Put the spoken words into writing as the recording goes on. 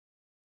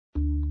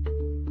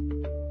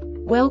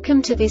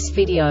Welcome to this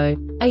video.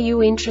 Are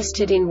you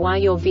interested in why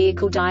your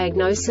vehicle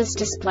diagnosis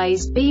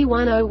displays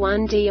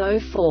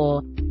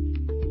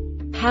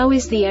B101D-04? How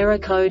is the error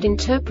code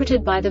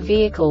interpreted by the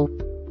vehicle?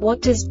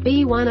 What does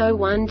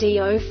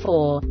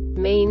B101D-04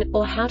 mean,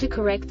 or how to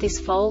correct this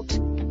fault?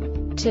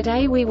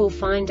 Today we will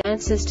find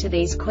answers to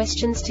these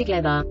questions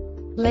together.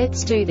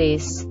 Let's do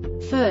this.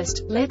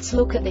 First, let's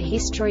look at the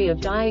history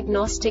of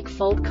diagnostic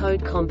fault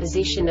code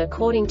composition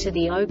according to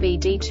the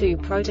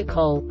OBD2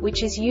 protocol,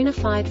 which is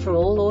unified for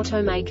all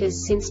automakers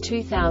since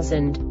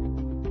 2000.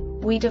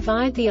 We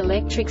divide the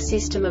electric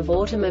system of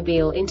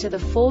automobile into the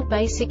four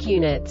basic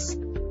units: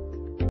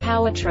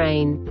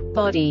 powertrain,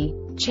 body,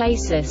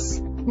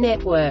 chassis,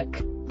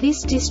 network.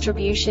 This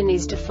distribution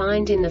is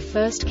defined in the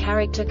first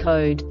character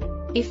code.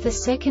 If the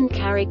second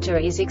character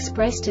is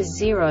expressed as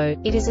 0,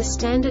 it is a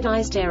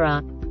standardized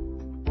error.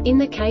 In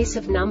the case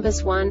of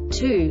numbers 1,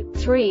 2,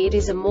 3, it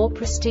is a more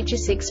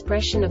prestigious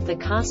expression of the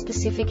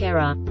car-specific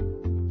error.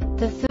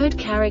 The third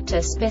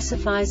character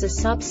specifies a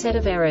subset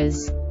of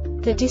errors.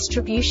 The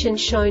distribution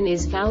shown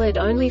is valid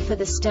only for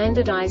the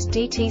standardized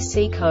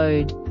DTC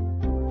code.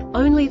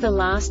 Only the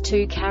last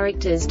two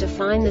characters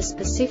define the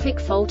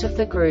specific fault of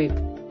the group.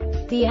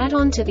 The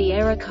add-on to the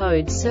error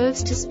code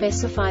serves to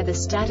specify the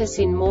status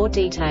in more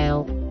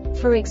detail.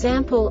 For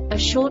example, a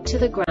short to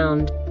the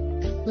ground.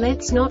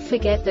 Let's not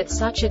forget that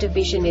such a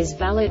division is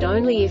valid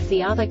only if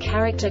the other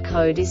character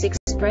code is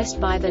expressed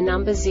by the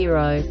number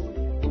 0.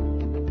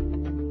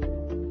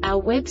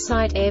 Our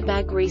website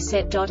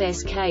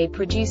airbagreset.sk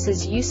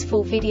produces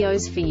useful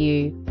videos for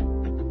you.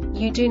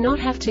 You do not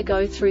have to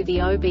go through the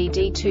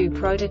OBD2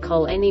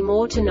 protocol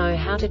anymore to know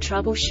how to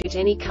troubleshoot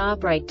any car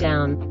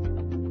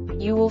breakdown.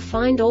 You will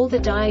find all the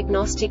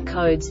diagnostic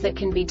codes that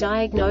can be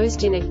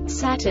diagnosed in a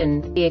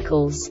Saturn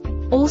vehicles.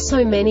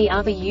 Also many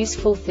other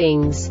useful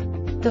things.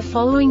 The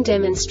following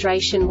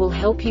demonstration will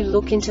help you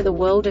look into the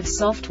world of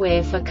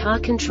software for car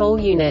control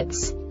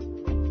units.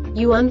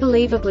 You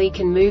unbelievably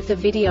can move the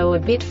video a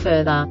bit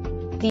further.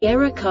 The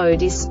error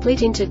code is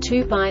split into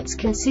 2 bytes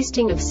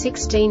consisting of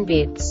 16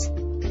 bits.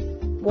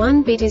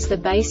 1 bit is the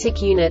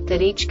basic unit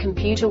that each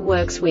computer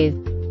works with.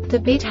 The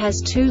bit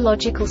has 2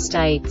 logical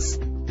states: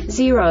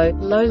 0,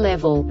 low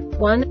level,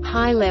 1,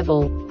 high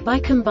level. By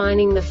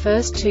combining the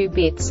first 2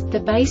 bits, the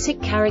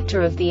basic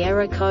character of the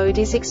error code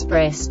is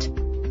expressed.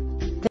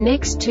 The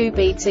next 2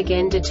 beats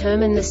again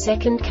determine the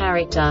second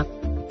character.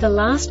 The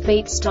last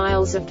beat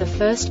styles of the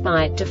first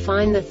byte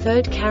define the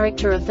third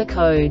character of the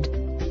code.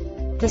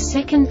 The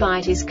second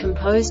byte is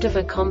composed of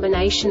a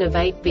combination of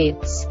 8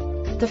 bits.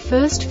 The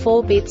first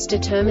 4 bits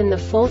determine the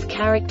fourth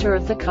character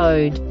of the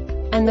code.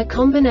 And the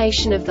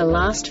combination of the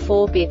last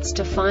 4 bits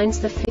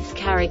defines the fifth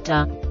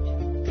character.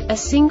 A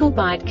single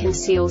byte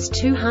conceals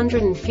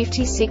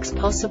 256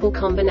 possible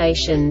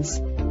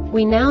combinations.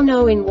 We now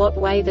know in what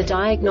way the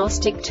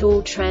diagnostic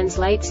tool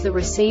translates the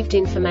received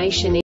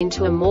information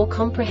into a more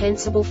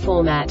comprehensible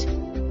format.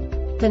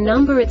 The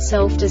number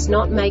itself does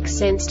not make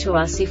sense to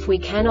us if we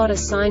cannot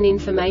assign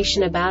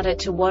information about it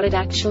to what it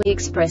actually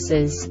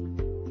expresses.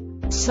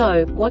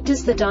 So, what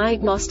does the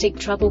Diagnostic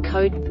Trouble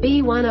Code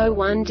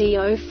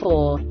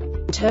B101D-04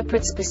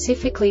 interpret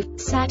specifically for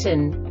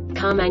Saturn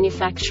car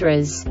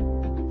manufacturers?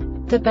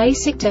 The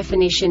basic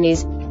definition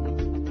is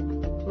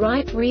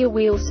right rear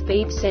wheel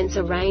speed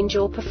sensor range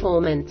or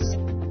performance.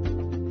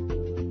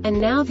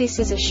 And now this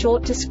is a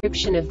short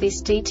description of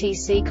this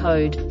DTC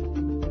code.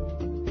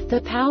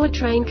 The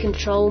Powertrain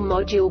Control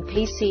Module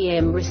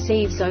 (PCM)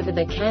 receives over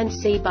the CAN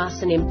C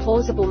bus an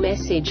implausible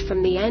message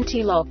from the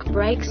anti-lock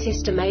brake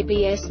system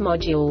ABS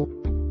module.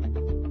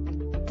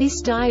 This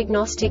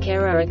diagnostic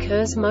error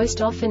occurs most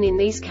often in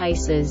these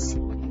cases: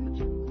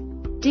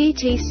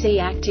 DTC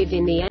active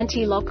in the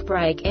anti-lock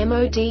brake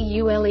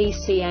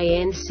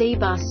MODULECAN C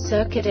bus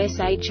circuit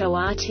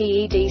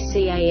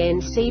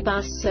SHORTEDCAN C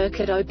bus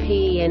circuit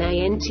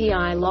OPENANTI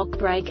lock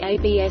brake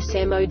ABS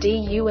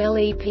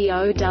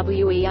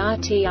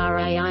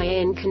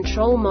MODULEPOWERTRAIN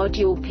control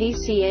module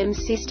PCM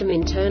system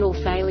internal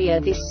failure.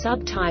 This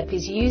subtype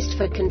is used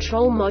for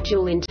control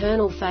module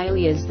internal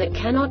failures that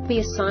cannot be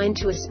assigned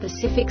to a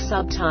specific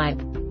subtype.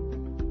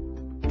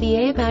 The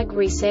Airbag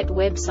Reset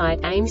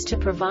website aims to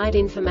provide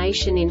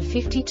information in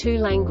 52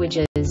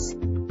 languages.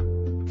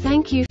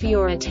 Thank you for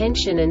your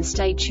attention and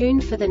stay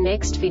tuned for the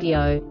next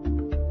video.